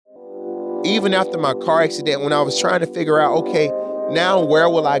even after my car accident, when I was trying to figure out, okay, now where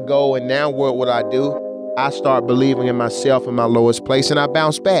will I go and now what will I do? I start believing in myself in my lowest place, and I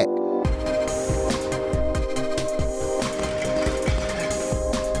bounce back.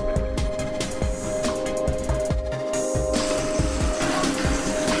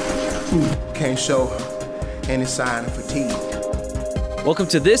 Can't show any sign of fatigue. Welcome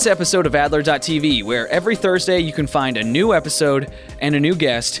to this episode of Adler.tv, where every Thursday you can find a new episode and a new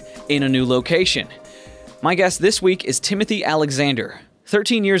guest in a new location. My guest this week is Timothy Alexander.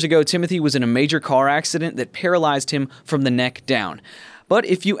 13 years ago, Timothy was in a major car accident that paralyzed him from the neck down. But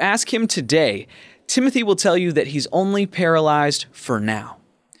if you ask him today, Timothy will tell you that he's only paralyzed for now.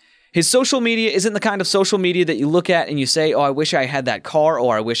 His social media isn't the kind of social media that you look at and you say, oh, I wish I had that car,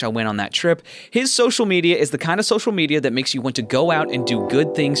 or I wish I went on that trip. His social media is the kind of social media that makes you want to go out and do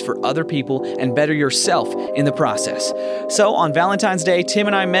good things for other people and better yourself in the process. So on Valentine's Day, Tim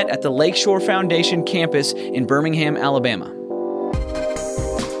and I met at the Lakeshore Foundation campus in Birmingham, Alabama.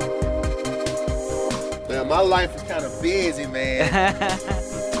 Man, my life is kind of busy, man.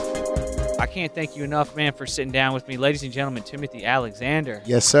 I can't thank you enough, man, for sitting down with me. Ladies and gentlemen, Timothy Alexander.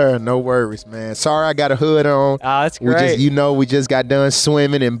 Yes, sir. No worries, man. Sorry I got a hood on. Oh, that's great. We just got done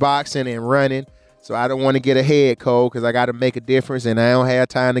swimming and boxing and running. So I don't want to get a head cold because I got to make a difference and I don't have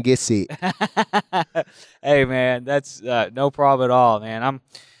time to get sick. Hey, man, that's no problem at all, man. I'm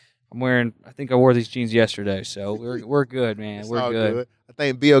wearing, I think I wore these jeans yesterday, so we're good, man. We're good. I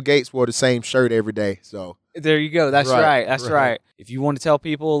think Bill Gates wore the same shirt every day, so. There you go. That's right. That's right. If you want to tell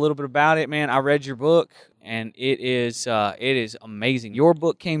people a little bit about it, man, I read your book, and it is amazing. Your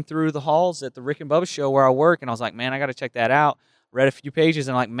book came through the halls at the Rick and Bubba show where I work, and I was like, man, I got to check that out. Read a few pages,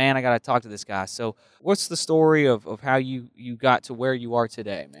 and I'm like, man, I got to talk to this guy. So what's the story of how you got to where you are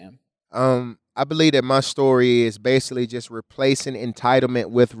today, man? I believe that my story is basically just replacing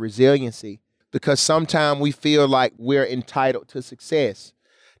entitlement with resiliency, because sometimes we feel like we're entitled to success,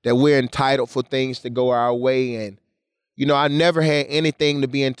 that we're entitled for things to go our way. And, you know, I never had anything to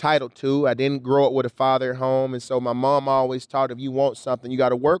be entitled to. I didn't grow up with a father at home. And so my mom always taught, if you want something, you got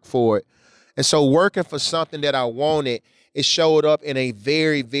to work for it. And so working for something that I wanted, it showed up in a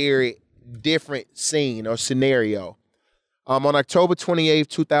very, very different scene or scenario. On October 28th,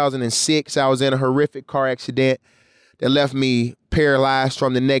 2006, I was in a horrific car accident that left me paralyzed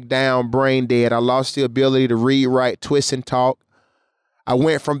from the neck down, brain dead. I lost the ability to read, write, twist, and talk. I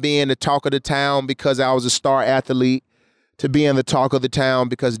went from being the talk of the town because I was a star athlete to being the talk of the town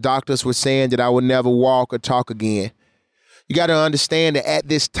because doctors were saying that I would never walk or talk again. You got to understand that at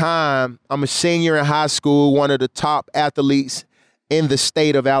this time, I'm a senior in high school, one of the top athletes in the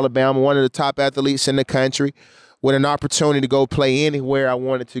state of Alabama, one of the top athletes in the country, with an opportunity to go play anywhere I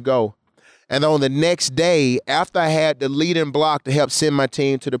wanted to go. And on the next day, after I had the leading block to help send my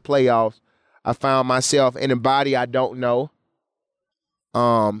team to the playoffs, I found myself in a body I don't know.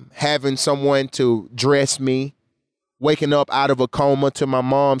 Having someone to dress me, waking up out of a coma to my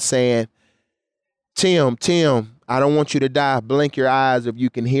mom saying, Tim, I don't want you to die. Blink your eyes if you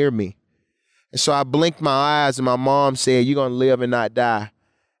can hear me. And so I blinked my eyes and my mom said, you're going to live and not die.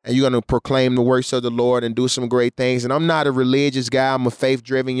 And you're going to proclaim the works of the Lord and do some great things. And I'm not a religious guy. I'm a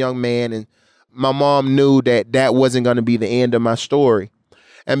faith-driven young man. And my mom knew that that wasn't going to be the end of my story.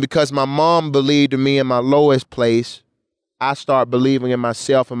 And because my mom believed in me in my lowest place, I start believing in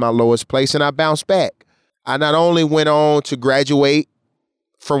myself in my lowest place, and I bounced back. I not only went on to graduate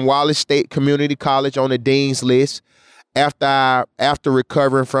from Wallace State Community College on the dean's list after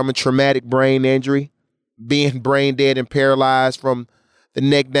recovering from a traumatic brain injury, being brain dead and paralyzed from the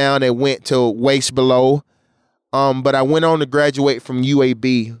neck down that went to waist below. But I went on to graduate from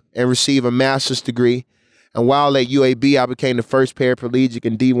UAB and receive a master's degree. And while at UAB, I became the first paraplegic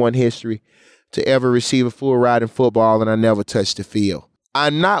in D1 history to ever receive a full ride in football, and I never touched the field.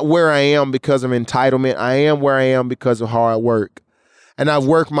 I'm not where I am because of entitlement. I am where I am because of hard work. And I've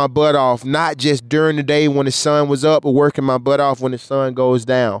worked my butt off, not just during the day when the sun was up, but working my butt off when the sun goes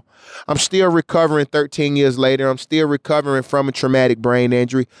down. I'm still recovering 13 years later. I'm still recovering from a traumatic brain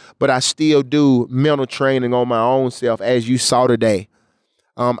injury, but I still do mental training on my own self, as you saw today.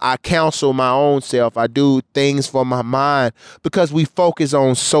 I counsel my own self. I do things for my mind because we focus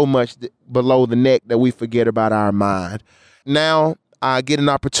on so much below the neck that we forget about our mind. Now, I get an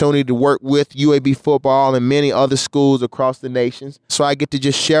opportunity to work with UAB football and many other schools across the nation. So I get to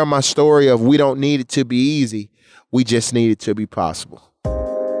just share my story of we don't need it to be easy. We just need it to be possible.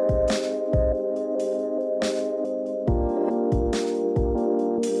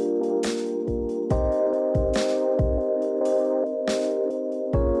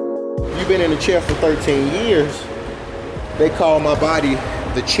 You've been in a chair for 13 years. They call my body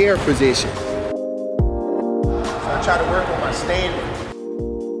the chair position. So I try to work on my standing.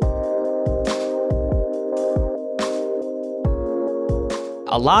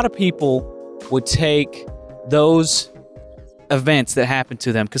 A lot of people would take those events that happen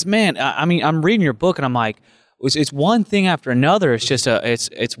to them because, man, I mean, I'm reading your book and I'm like, it's one thing after another. It's just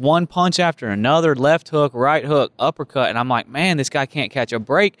it's one punch after another, left hook, right hook, uppercut, and I'm like, man, this guy can't catch a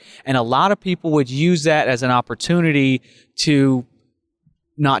break. And a lot of people would use that as an opportunity to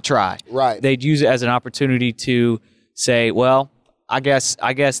not try. Right. They'd use it as an opportunity to say, well, I guess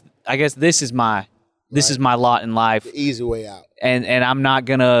this is my lot in life. The easy way out. And I'm not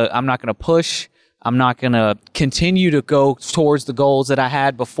gonna push. I'm not gonna continue to go towards the goals that I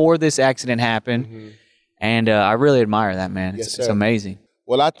had before this accident happened. Mm-hmm. And I really admire that, man. It's amazing.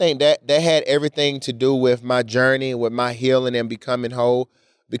 Well, I think that had everything to do with my journey, with my healing and becoming whole,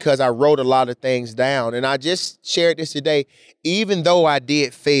 because I wrote a lot of things down. And I just shared this today. Even though I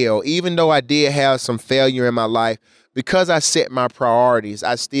did fail, even though I did have some failure in my life, because I set my priorities,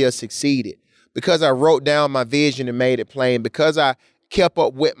 I still succeeded. Because I wrote down my vision and made it plain, because I kept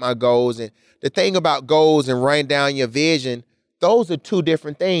up with my goals. And the thing about goals and writing down your vision, those are two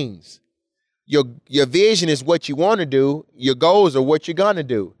different things. Your vision is what you want to do. Your goals are what you're going to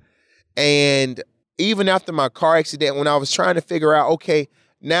do. And even after my car accident, when I was trying to figure out, okay,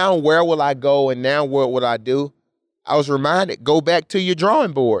 now where will I go and now what will I do? I was reminded, go back to your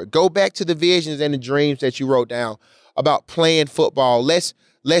drawing board. Go back to the visions and the dreams that you wrote down about playing football. Let's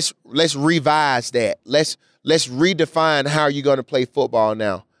revise that. Let's redefine how you're going to play football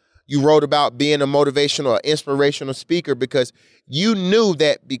now. You wrote about being a motivational or inspirational speaker because you knew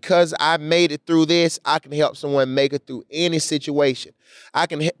that because I made it through this, I can help someone make it through any situation.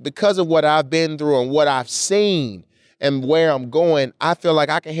 Because of what I've been through and what I've seen and where I'm going, I feel like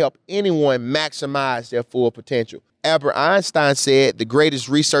I can help anyone maximize their full potential. Albert Einstein said the greatest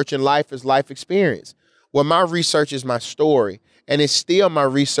research in life is life experience. Well, my research is my story, and it's still my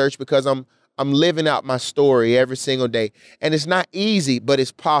research because I'm living out my story every single day. And it's not easy, but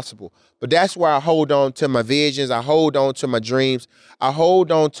it's possible. But that's why I hold on to my visions. I hold on to my dreams. I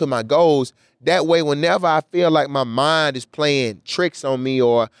hold on to my goals. That way, whenever I feel like my mind is playing tricks on me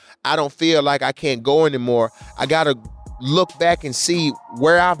or I don't feel like I can't go anymore, I got to look back and see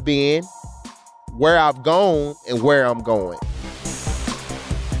where I've been, where I've gone, and where I'm going.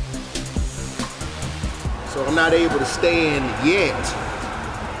 So I'm not able to stand yet,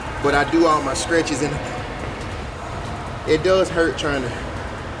 but I do all my stretches, and it does hurt trying to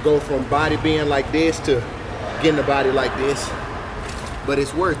go from body being like this to getting a body like this, but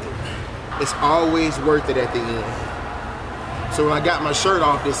it's worth it. It's always worth it at the end. So when I got my shirt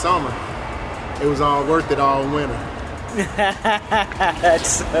off this summer, it was all worth it all winter.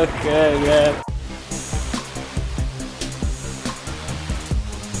 That's so good, man.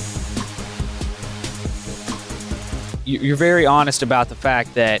 You're very honest about the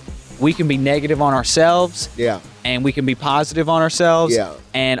fact that we can be negative on ourselves, and we can be positive on ourselves,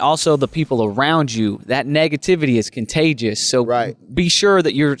 and also the people around you. That negativity is contagious, so be sure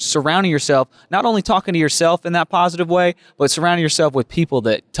that you're surrounding yourself, not only talking to yourself in that positive way, but surrounding yourself with people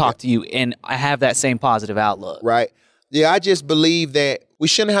that talk to you and have that same positive outlook. Right. Yeah, I just believe that we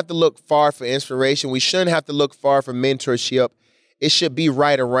shouldn't have to look far for inspiration. We shouldn't have to look far for mentorship. It should be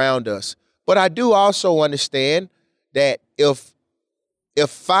right around us. But I do also understand that if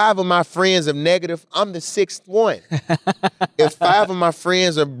 5 of my friends are negative, I'm the 6th one. If 5 of my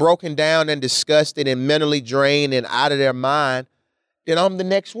friends are broken down and disgusted and mentally drained and out of their mind, then I'm the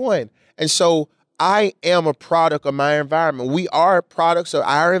next one. And so I am a product of my environment. We are products of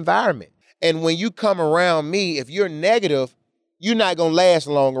our environment. And when you come around me, if you're negative, you're not going to last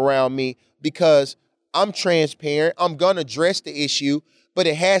long around me because I'm transparent. I'm going to address the issue, but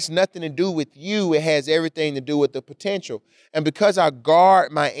it has nothing to do with you. It has everything to do with the potential. And because I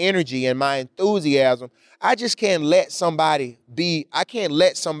guard my energy and my enthusiasm, I just can't let somebody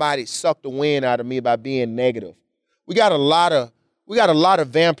suck the wind out of me by being negative. We got a lot of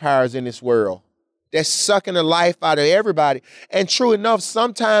vampires in this world that's sucking the life out of everybody. And true enough,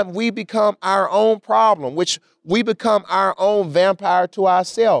 sometimes we become our own problem, which we become our own vampire to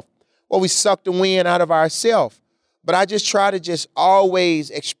ourselves. Well, we suck the wind out of ourselves. But I just try to just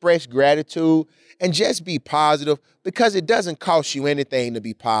always express gratitude and just be positive because it doesn't cost you anything to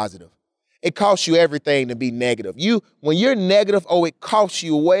be positive. It costs you everything to be negative. When you're negative, it costs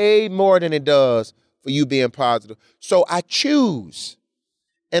you way more than it does for you being positive. So I choose,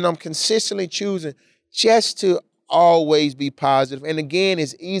 and I'm consistently choosing just to always be positive. And again,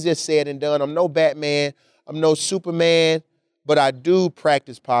 it's easier said than done. I'm no Batman. I'm no Superman. But I do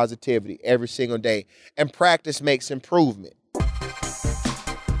practice positivity every single day. And practice makes improvement.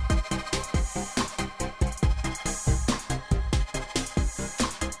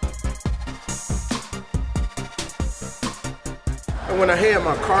 when I had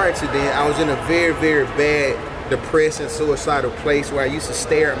my car accident, I was in a very, very bad, depressing, suicidal place where I used to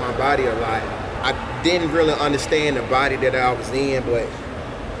stare at my body a lot. I didn't really understand the body that I was in, but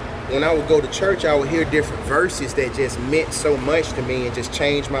when I would go to church, I would hear different verses that just meant so much to me and just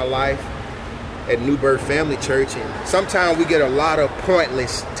changed my life at New Birth Family Church. And sometimes we get a lot of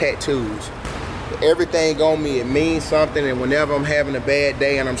pointless tattoos. Everything on me, it means something, and whenever I'm having a bad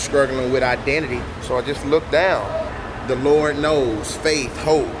day and I'm struggling with identity, so I just look down. The Lord knows, faith,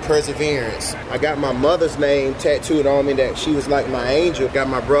 hope, perseverance. I got my mother's name tattooed on me, that she was like my angel. Got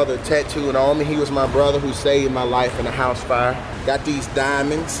my brother tattooed on me. He was my brother who saved my life in a house fire. Got these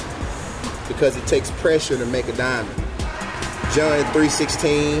diamonds because it takes pressure to make a diamond. John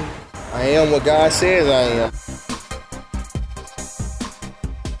 3:16, I am what God says I am.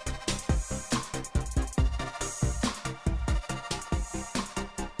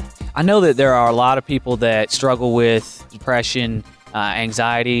 I know that there are a lot of people that struggle with depression,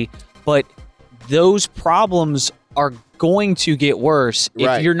 anxiety, but those problems are going to get worse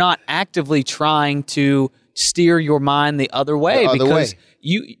if you're not actively trying to steer your mind the other way.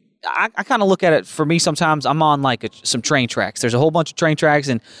 I kind of look at it, for me, sometimes I'm on like some train tracks. There's a whole bunch of train tracks,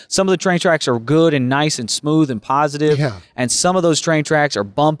 and some of the train tracks are good and nice and smooth and positive, and some of those train tracks are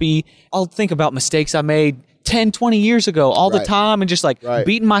bumpy. I'll think about mistakes I made 10, 20 years ago all the time and just like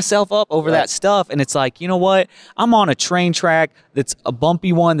beating myself up over that stuff. And it's like, you know what? I'm on a train track that's a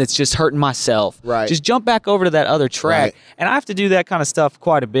bumpy one that's just hurting myself. Just jump back over to that other track. And I have to do that kind of stuff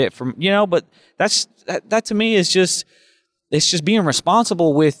quite a bit but that to me is just, it's just being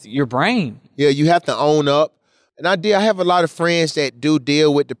responsible with your brain. Yeah, you have to own up. And I have a lot of friends that do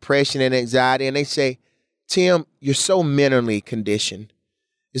deal with depression and anxiety, and they say, Tim, you're so mentally conditioned.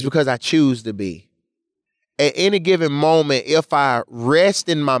 It's because I choose to be. At any given moment, if I rest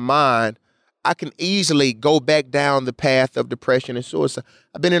in my mind, I can easily go back down the path of depression and suicide.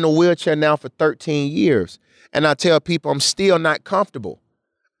 I've been in a wheelchair now for 13 years, and I tell people I'm still not comfortable.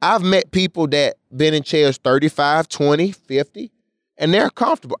 I've met people that been in chairs 35, 20, 50, and they're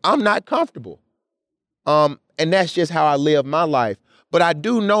comfortable. I'm not comfortable. And that's just how I live my life. But I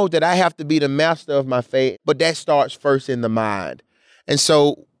do know that I have to be the master of my fate, but that starts first in the mind. And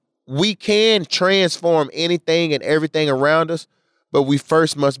so we can transform anything and everything around us, but we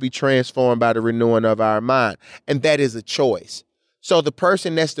first must be transformed by the renewing of our mind. And that is a choice. So the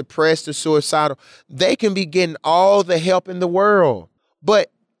person that's depressed or suicidal, they can be getting all the help in the world.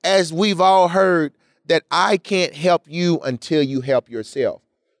 But as we've all heard, that I can't help you until you help yourself.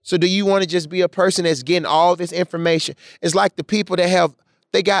 So do you want to just be a person that's getting all this information? It's like the people that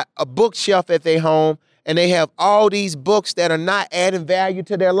they got a bookshelf at their home, and they have all these books that are not adding value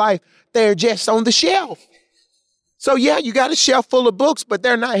to their life. They're just on the shelf. So yeah, you got a shelf full of books, but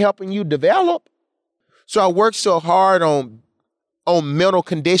they're not helping you develop. So I work so hard on mental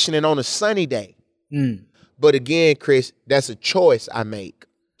conditioning on a sunny day. But again, Chris, that's a choice I make.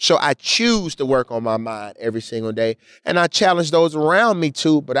 So I choose to work on my mind every single day. And I challenge those around me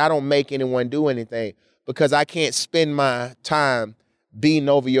too, but I don't make anyone do anything because I can't spend my time beating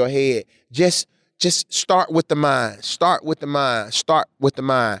over your head. Just start with the mind. Start with the mind. Start with the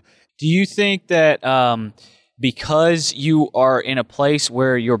mind. Do you think that because you are in a place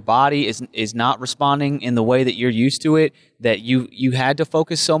where your body is not responding in the way that you're used to it, that you had to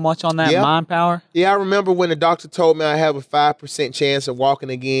focus so much on that mind power? Yeah, I remember when the doctor told me I have a 5% chance of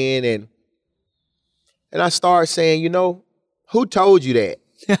walking again, and I started saying, who told you that?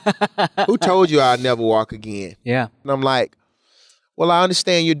 Who told you I'd never walk again? Yeah. And I'm like, well, I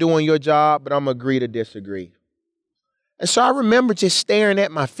understand you're doing your job, but I'm going to agree to disagree. And so I remember just staring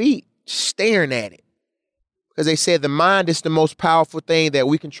at my feet, staring at it. Because they said the mind is the most powerful thing, that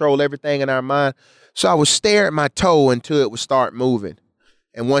we control everything in our mind. So I would stare at my toe until it would start moving.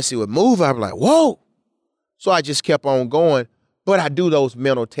 And once it would move, I'd be like, whoa. So I just kept on going. But I do those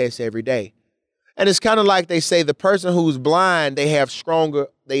mental tests every day. And it's kind of like they say the person who's blind, they have stronger,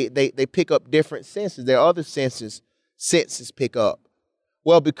 they pick up different senses. Their other senses pick up.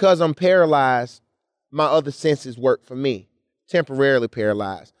 Well, because I'm paralyzed, my other senses work for me, temporarily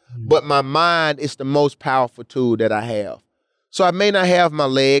paralyzed. But my mind is the most powerful tool that I have. So I may not have my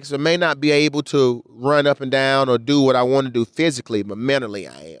legs, or may not be able to run up and down or do what I want to do physically, but mentally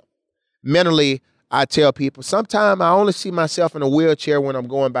I am. Mentally, I tell people, sometimes I only see myself in a wheelchair when I'm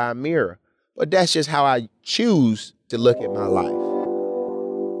going by a mirror. But that's just how I choose to look at my life.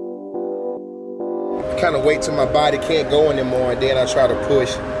 I kind of wait till my body can't go anymore, and then I try to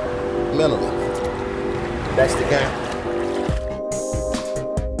push mentally. That's the game.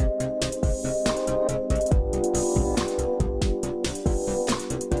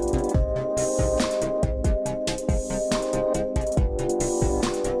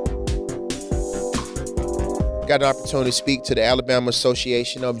 got an opportunity to speak to the Alabama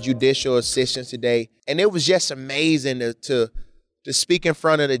Association of Judicial Assistants today, and it was just amazing to speak in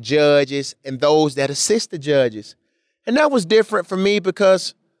front of the judges and those that assist the judges. And that was different for me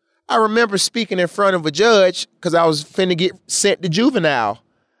because I remember speaking in front of a judge because I was finna get sent to juvenile.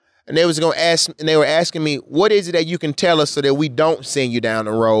 And they were asking me, what is it that you can tell us so that we don't send you down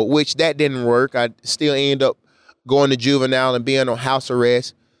the road? Which that didn't work. I still ended up going to juvenile and being on house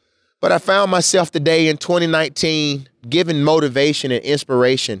arrest. But I found myself today in 2019 giving motivation and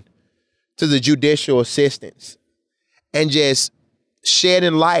inspiration to the judicial assistants and just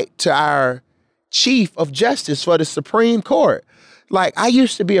shedding light to our Chief of Justice for the Supreme Court. Like, I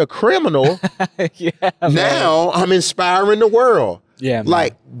used to be a criminal. Now I'm inspiring the world. Yeah, man.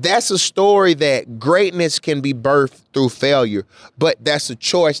 Like, that's a story that greatness can be birthed through failure, but that's a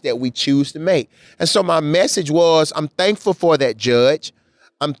choice that we choose to make. And so my message was, I'm thankful for that judge.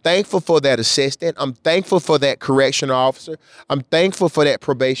 I'm thankful for that assistant. I'm thankful for that correctional officer. I'm thankful for that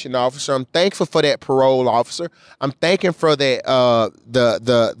probation officer. I'm thankful for that parole officer. I'm thanking for that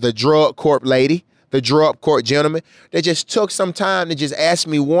the drug court lady, the drug court gentleman that just took some time to just ask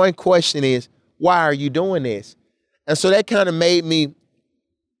me one question is, why are you doing this? And so that kind of made me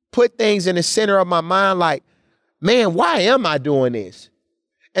put things in the center of my mind like, man, why am I doing this?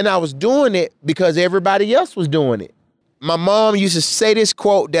 And I was doing it because everybody else was doing it. My mom used to say this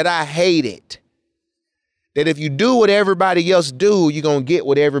quote that I hated, that if you do what everybody else do, you're going to get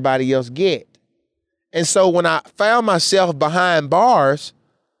what everybody else get. And so when I found myself behind bars,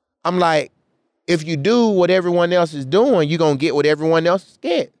 I'm like, if you do what everyone else is doing, you're going to get what everyone else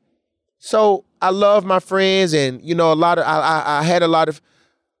get. So I love my friends, and you know, I had a lot of,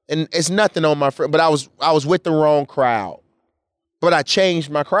 and it's nothing on my friend, but I was with the wrong crowd. But I changed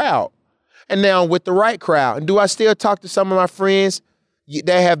my crowd. And now I'm with the right crowd. And do I still talk to some of my friends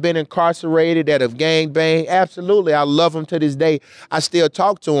that have been incarcerated, that have gangbanged? Absolutely. I love them to this day. I still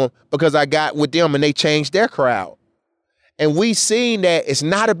talk to them because I got with them and they changed their crowd. And we seen that it's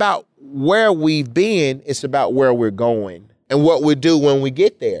not about where we've been, it's about where we're going and what we do when we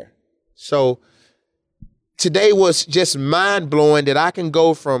get there. So today was just mind-blowing that I can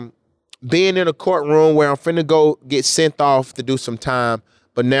go from being in a courtroom where I'm finna go get sent off to do some time,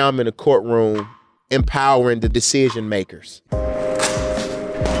 but now I'm in a courtroom empowering the decision makers.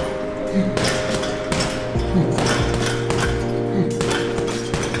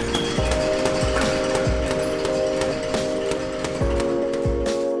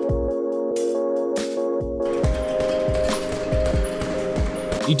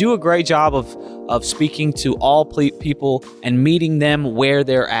 You do a great job of speaking to all people and meeting them where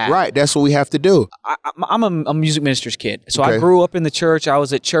they're at. Right, that's what we have to do. I'm a music minister's kid, so Okay. I grew up in the church. I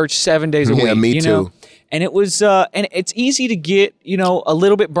was at church 7 days a week. Yeah, me you too. know? And it was, and it's easy to get, you know, a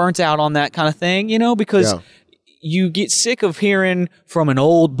little bit burnt out on that kind of thing, you know, because Yeah. you get sick of hearing from an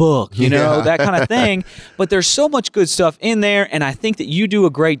old book, you know, Yeah. that kind of thing. But there's so much good stuff in there, and I think that you do a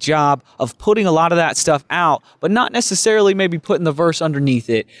great job of putting a lot of that stuff out, but not necessarily maybe putting the verse underneath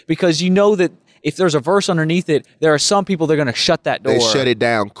it, because you know that if there's a verse underneath it, there are some people that are going to shut that door. They shut it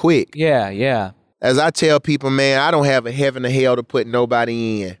down quick. Yeah, yeah. As I tell people, man, I don't have a heaven or hell to put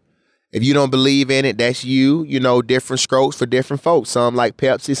nobody in. If you don't believe in it, that's you. You know, different strokes for different folks. Some like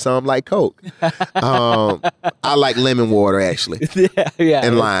Pepsi, some like Coke. I like lemon water, actually, yeah.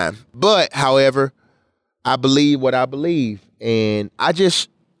 and lime. But, however, I believe what I believe. And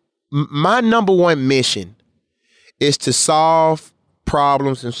my number one mission is to solve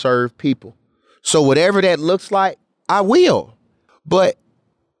problems and serve people. So whatever that looks like, I will. But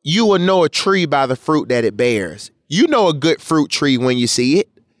you will know a tree by the fruit that it bears. You know a good fruit tree when you see it.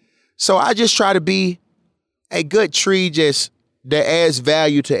 So I just try to be a good tree just that adds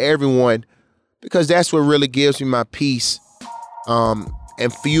value to everyone, because that's what really gives me my peace and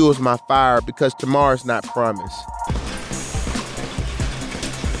fuels my fire, because tomorrow's not promised.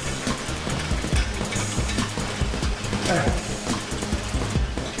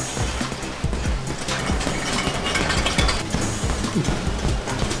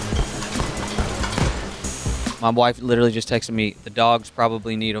 My wife literally just texted me, the dogs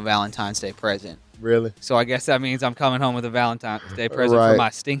probably need a Valentine's Day present. Really? So I guess that means I'm coming home with a Valentine's Day present Right. for my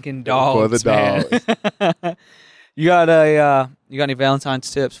stinking dogs, For the man. You got any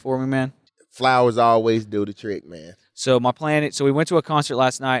Valentine's tips for me, man? Flowers always do the trick, man. So my plan is, so we went to a concert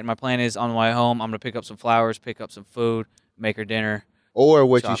last night, and my plan is on the way home, I'm going to pick up some flowers, pick up some food, make her dinner. Or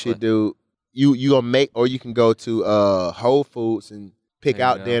what Chocolate. you should do, you gonna make, or you can go to Whole Foods and pick There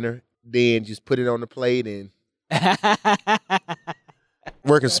you out go. dinner, then just put it on the plate and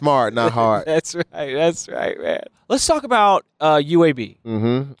working smart, not hard. That's right, man. Let's talk about UAB.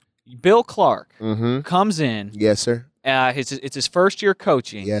 Mm-hmm. Bill Clark Mm-hmm. comes in. Yes, sir. It's his first year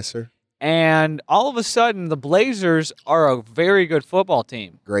coaching. Yes, sir. And all of a sudden, the Blazers are a very good football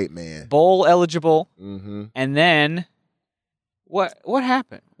team. Great man. Bowl eligible. Mm-hmm. And then what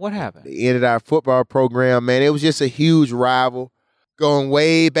happened? What happened? The end of our football program, man, it was just a huge rival going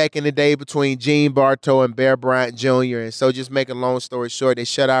way back in the day between Gene Bartow and Bear Bryant Jr. And so just making a long story short, they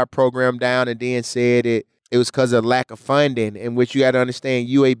shut our program down and then said it was because of lack of funding, in which you got to understand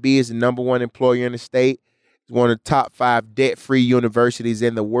UAB is the number one employer in the state. It's one of the top 5 debt-free universities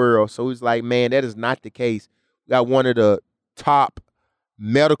in the world. So he's like, man, that is not the case. We got one of the top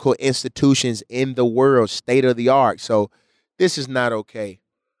medical institutions in the world, state of the art. So this is not okay.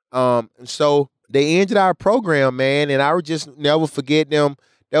 So they ended our program, man, and I would just never forget them.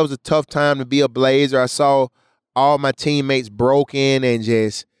 That was a tough time to be a Blazer. I saw all my teammates broken and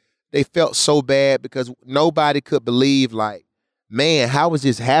just they felt so bad because nobody could believe, like, man, how is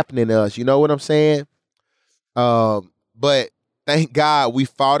this happening to us? You know what I'm saying? But thank God we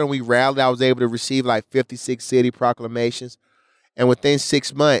fought and we rallied. I was able to receive like 56 city proclamations. And within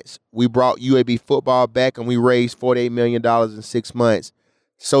 6 months, we brought UAB football back and we raised $48 million in 6 months.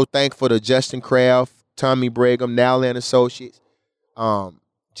 So thankful to Justin Kraft, Tommy Brigham, Nally and Associates.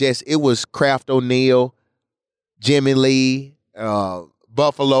 It was Kraft O'Neal, Jimmy Lee,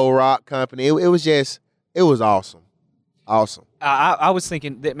 Buffalo Rock Company. It was awesome. Awesome. I was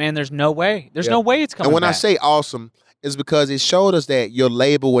thinking that, man, there's no way. There's no way it's coming And when back. I say awesome, it's because it showed us that your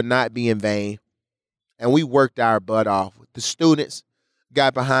labor would not be in vain. And we worked our butt off. The students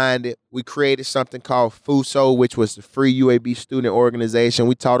got behind it. We created something called FUSO, which was the Free UAB Student Organization.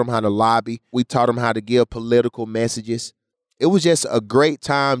 We taught them how to lobby. We taught them how to give political messages. It was just a great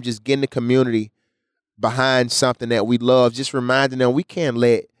time just getting the community behind something that we love, just reminding them we can't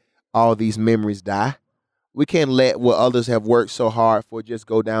let all these memories die. We can't let what others have worked so hard for just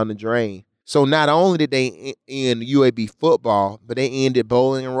go down the drain. So not only did they end UAB football, but they ended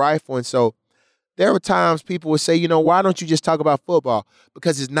bowling and rifle. And so there were times people would say, why don't you just talk about football?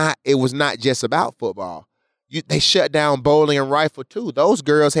 Because it was not just about football. They shut down bowling and rifle too. Those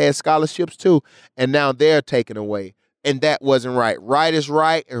girls had scholarships too, and now they're taken away. And that wasn't right. Right is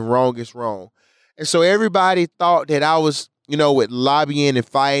right and wrong is wrong. And so everybody thought that I was, with lobbying and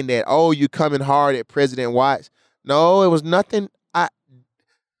fighting that, you coming hard at President Watts. No, it was nothing. I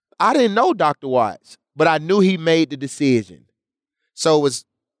didn't know Dr. Watts, but I knew he made the decision. So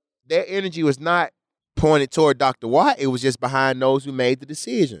their energy was not pointed toward Dr. Watt. It was just behind those who made the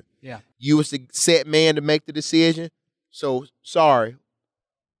decision. Yeah. You was the set man to make the decision. So sorry,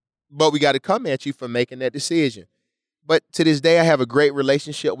 but we got to come at you for making that decision. But to this day, I have a great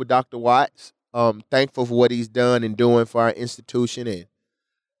relationship with Dr. Watts. Thankful for what he's done and doing for our institution. And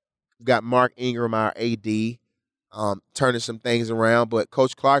we've got Mark Ingram, our AD, turning some things around. But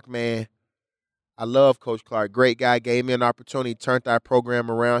Coach Clark, man, I love Coach Clark. Great guy. Gave me an opportunity, turned our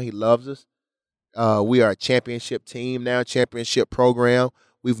program around. He loves us. We are a championship team now, championship program.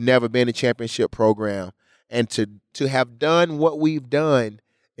 We've never been a championship program. And to have done what we've done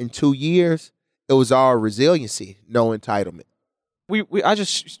in 2 years, it was our resiliency, no entitlement. I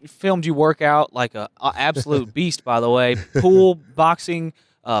just filmed you work out like a absolute beast, by the way. Pool, boxing,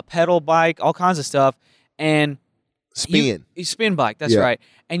 pedal bike, all kinds of stuff. And spin bike, that's right.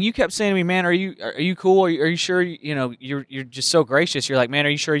 And you kept saying to me, man, are you cool? Are you sure? You're just so gracious. You're like, man, are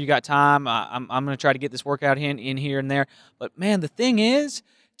you sure you got time? I'm going to try to get this workout in here and there. But man, the thing is,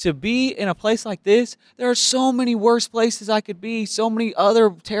 to be in a place like this, there are so many worse places I could be, so many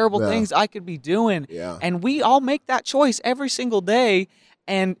other terrible things I could be doing. Yeah. And we all make that choice every single day.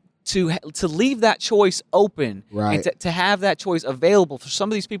 And to leave that choice open, right, and to have that choice available for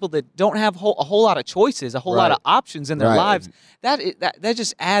some of these people that don't have a whole lot of choices, a whole lot of options in their lives, that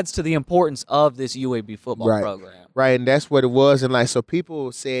just adds to the importance of this UAB football program. Right, and that's what it was. And so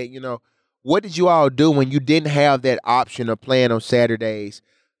people said, what did you all do when you didn't have that option of playing on Saturdays?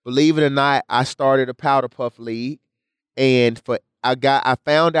 Believe it or not, I started a Powder Puff League, and I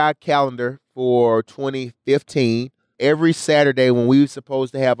found our calendar for 2015. Every Saturday when we were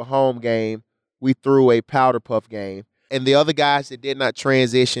supposed to have a home game, we threw a Powder Puff game. And the other guys that did not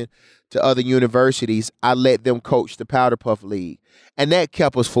transition to other universities, I let them coach the Powder Puff League. And that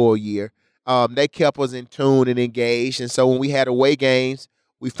kept us for a year. That kept us in tune and engaged. And so when we had away games,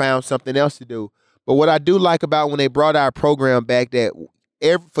 we found something else to do. But what I do like about when they brought our program back, that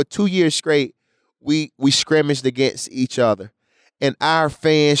for 2 years straight, we scrimmaged against each other. And our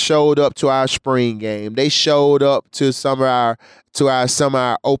fans showed up to our spring game. They showed up to some of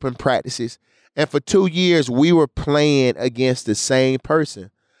our open practices. And for 2 years, we were playing against the same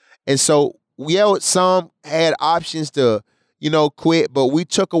person. And so, some had options to, quit, but we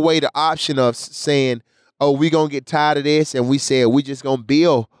took away the option of saying, oh, we going to get tired of this, and we said we just going to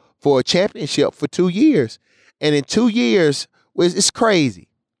build for a championship for 2 years. And in 2 years, it's crazy.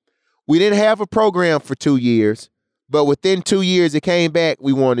 We didn't have a program for 2 years, but within 2 years, it came back,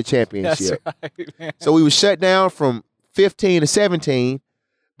 we won the championship. That's right, man. So we were shut down from 15 to 17,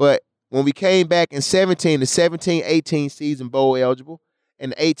 but when we came back in 17, the 17-18 season bowl eligible,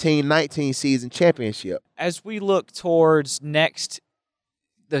 and the 18-19 season championship. As we look towards the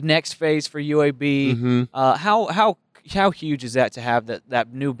next phase for UAB, Mm-hmm. how huge is that to have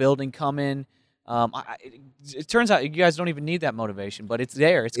that new building come in? It turns out you guys don't even need that motivation, but it's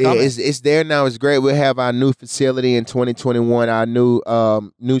there. It's coming. It's there now. It's great. We'll have our new facility in 2021, our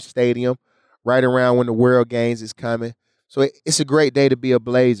new stadium, right around when the World Games is coming. So it's a great day to be a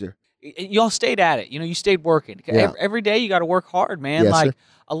Blazer. Y'all stayed at it. You stayed working. Yeah. Every day you got to work hard, man. Yes, like sir.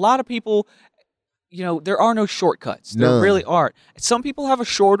 a lot of people, there are no shortcuts. There None. really aren't. Some people have a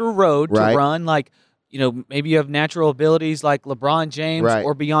shorter road Right. to run, like, maybe you have natural abilities like LeBron James Right.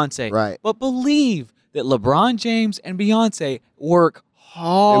 or Beyonce. Right. But believe that LeBron James and Beyonce work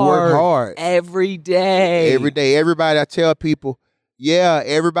hard. They work hard. Every day. Every day. Everybody, I tell people,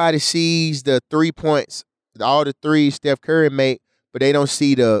 everybody sees the 3 points, all the threes Steph Curry make, but they don't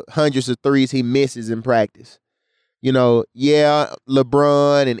see the hundreds of threes he misses in practice. LeBron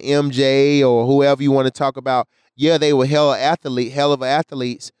and MJ or whoever you want to talk about, they were hell of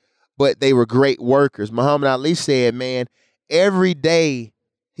athletes, but they were great workers. Muhammad Ali said, man, every day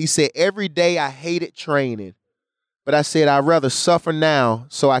I hated training, but I said I'd rather suffer now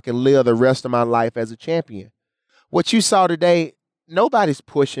so I can live the rest of my life as a champion. What you saw today, nobody's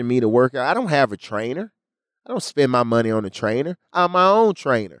pushing me to work out. I don't have a trainer. I don't spend my money on a trainer. I'm my own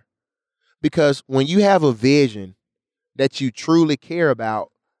trainer. Because when you have a vision that you truly care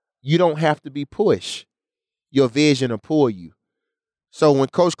about, you don't have to be pushed. Your vision will pull you. So when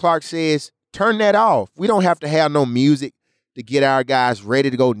Coach Clark says, turn that off, we don't have to have no music to get our guys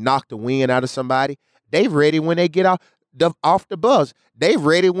ready to go knock the wind out of somebody. They ready when they get off the bus. They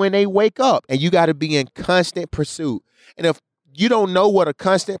ready when they wake up. And you got to be in constant pursuit. And if you don't know what a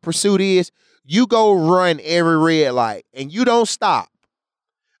constant pursuit is, you go run every red light and you don't stop.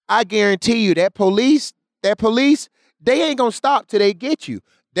 I guarantee you that police, they ain't going to stop till they get you.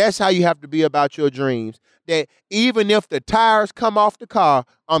 That's how you have to be about your dreams. That even if the tires come off the car,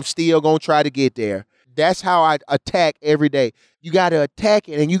 I'm still going to try to get there. That's how I attack every day. You got to attack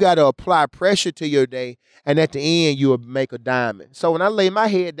it and you got to apply pressure to your day. And at the end, you will make a diamond. So when I lay my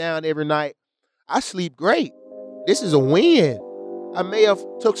head down every night, I sleep great. This is a win. I may have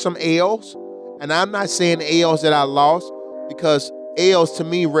took some L's, and I'm not saying the L's that I lost, because L's to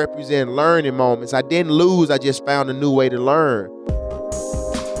me represent learning moments. I didn't lose. I just found a new way to learn.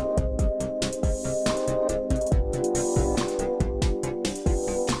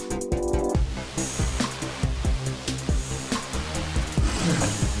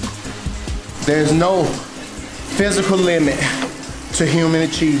 There's no physical limit to human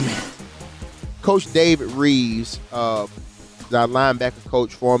achievement. Coach David Reeves, our linebacker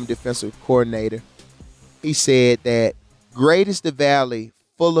coach, former defensive coordinator, he said that great is the valley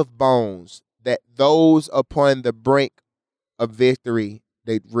full of bones, that those upon the brink of victory,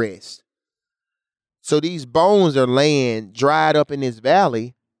 they rest. So these bones are laying dried up in this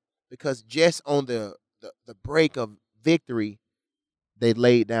valley because just on the break of victory, they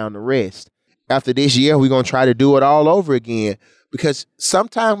laid down to rest. After this year, we're going to try to do it all over again, because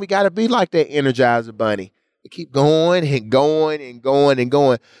sometimes we got to be like that Energizer Bunny. We keep going and going and going and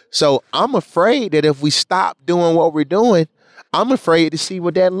going. So I'm afraid that if we stop doing what we're doing, I'm afraid to see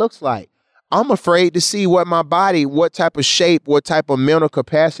what that looks like. I'm afraid to see what my body, what type of shape, what type of mental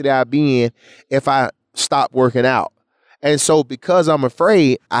capacity I'll be in if I stop working out. And so because I'm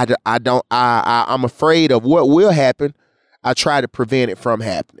afraid, I'm afraid of what will happen, I try to prevent it from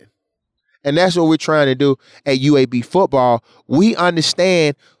happening. And that's what we're trying to do at UAB football. We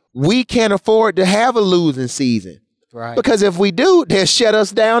understand we can't afford to have a losing season. Right. Because if we do, they'll shut us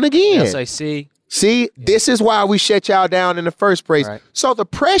down again. SAC. See, this is why we shut y'all down in the first place. Right. So the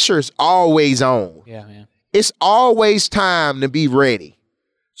pressure's always on. Yeah, man. It's always time to be ready.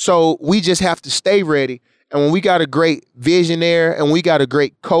 So we just have to stay ready. And when we got a great visionary and we got a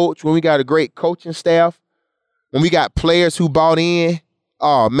great coach, when we got a great coaching staff, when we got players who bought in,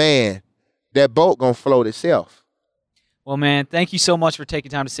 oh, man, that boat gonna float itself. Well, man, thank you so much for taking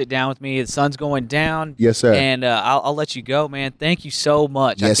time to sit down with me. The sun's going down. Yes, sir. And I'll let you go, man. Thank you so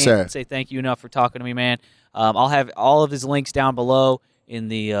much. Yes, I can't sir. say thank you enough for talking to me, man. I'll have all of his links down below in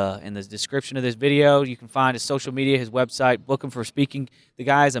the description of this video. You can find his social media, his website, book him for speaking. The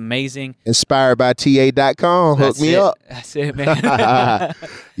guy is amazing. InspiredByTA.com. Hook me up. That's it, man.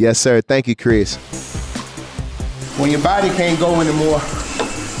 Yes, sir. Thank you, Chris. When your body can't go anymore,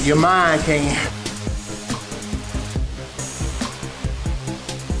 your mind can.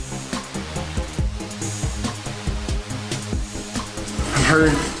 I'm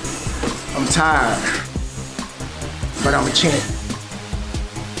hurting. I'm tired. But I'm a champ.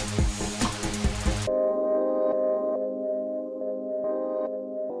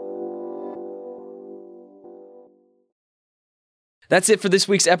 That's it for this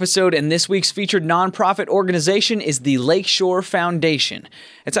week's episode, and this week's featured nonprofit organization is the Lakeshore Foundation.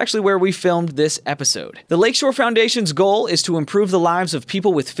 It's actually where we filmed this episode. The Lakeshore Foundation's goal is to improve the lives of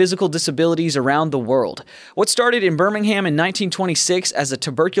people with physical disabilities around the world. What started in Birmingham in 1926 as a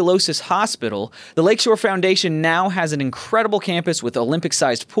tuberculosis hospital, the Lakeshore Foundation now has an incredible campus with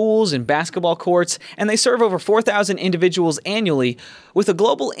Olympic-sized pools and basketball courts, and they serve over 4,000 individuals annually with a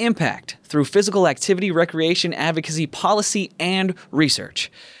global impact through physical activity, recreation, advocacy, policy, and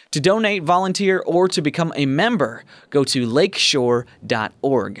research. To donate, volunteer, or to become a member, go to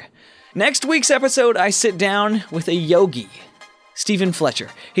lakeshore.org. Next week's episode, I sit down with a yogi, Stephen Fletcher.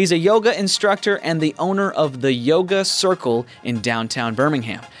 He's a yoga instructor and the owner of the Yoga Circle in downtown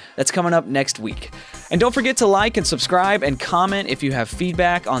Birmingham. That's coming up next week. And don't forget to like and subscribe and comment if you have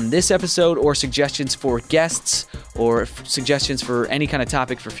feedback on this episode or suggestions for guests or suggestions for any kind of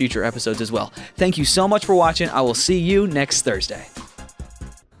topic for future episodes as well. Thank you so much for watching. I will see you next Thursday.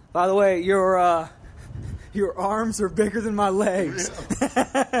 By the way, your arms are bigger than my legs.